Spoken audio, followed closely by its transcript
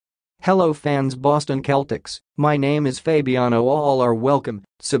Hello fans Boston Celtics, my name is Fabiano, all are welcome.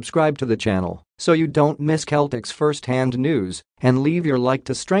 Subscribe to the channel so you don't miss Celtics first-hand news and leave your like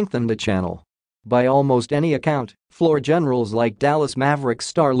to strengthen the channel. By almost any account, floor generals like Dallas Mavericks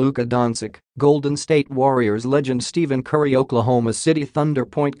star Luka Doncic, Golden State Warriors legend Stephen Curry, Oklahoma City Thunder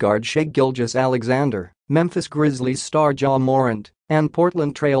point guard Shai Gilgeous-Alexander, Memphis Grizzlies star Ja Morant, and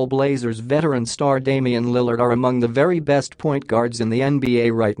Portland Trail Blazers veteran star Damian Lillard are among the very best point guards in the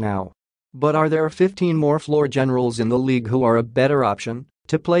NBA right now. But are there 15 more floor generals in the league who are a better option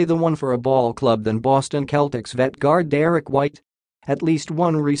to play the one for a ball club than Boston Celtics vet guard Derek White? At least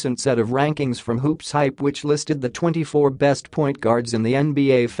one recent set of rankings from Hoops Hype, which listed the 24 best point guards in the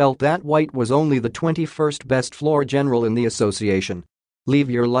NBA, felt that White was only the 21st best floor general in the association.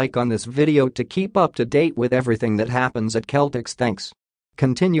 Leave your like on this video to keep up to date with everything that happens at Celtics. Thanks.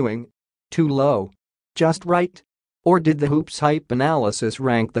 Continuing. Too low? Just right? Or did the Hoops Hype analysis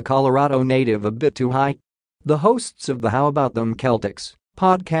rank the Colorado native a bit too high? The hosts of the How About Them Celtics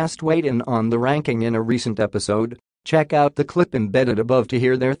podcast weighed in on the ranking in a recent episode. Check out the clip embedded above to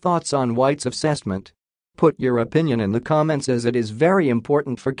hear their thoughts on White's assessment. Put your opinion in the comments, as it is very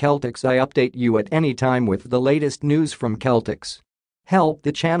important for Celtics. I update you at any time with the latest news from Celtics. Help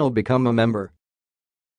the channel become a member